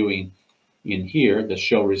were viewing in here, the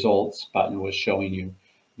show results button was showing you,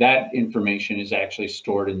 that information is actually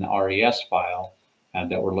stored in the RES file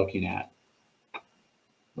that we're looking at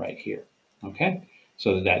right here. Okay,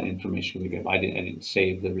 so that information we give. I didn't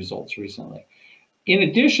save the results recently. In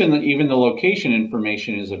addition, even the location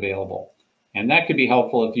information is available, and that could be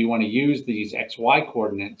helpful if you want to use these XY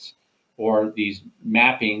coordinates or these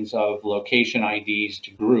mappings of location IDs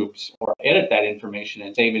to groups, or edit that information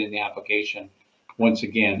and save it in the application, once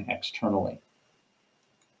again, externally.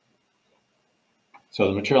 So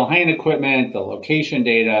the material handling equipment, the location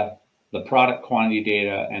data, the product quantity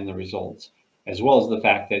data, and the results, as well as the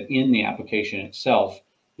fact that in the application itself,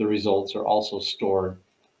 the results are also stored,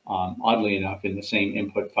 oddly enough, in the same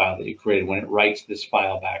input file that you created. When it writes this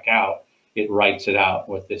file back out, it writes it out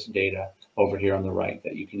with this data over here on the right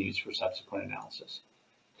that you can use for subsequent analysis.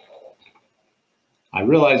 I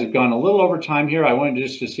realize I've gone a little over time here. I wanted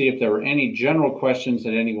just to see if there were any general questions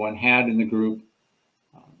that anyone had in the group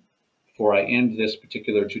before I end this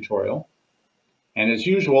particular tutorial. And as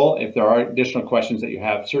usual, if there are additional questions that you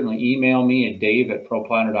have, certainly email me at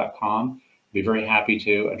dave@proplanner.com. I'd be very happy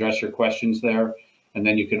to address your questions there. And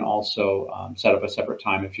then you can also set up a separate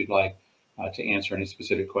time if you'd like to answer any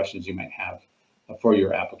specific questions you might have for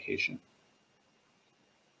your application.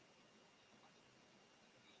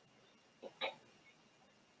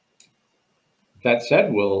 That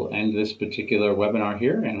said, we'll end this particular webinar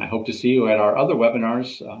here, and I hope to see you at our other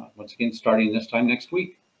webinars, once again, starting this time next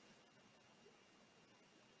week.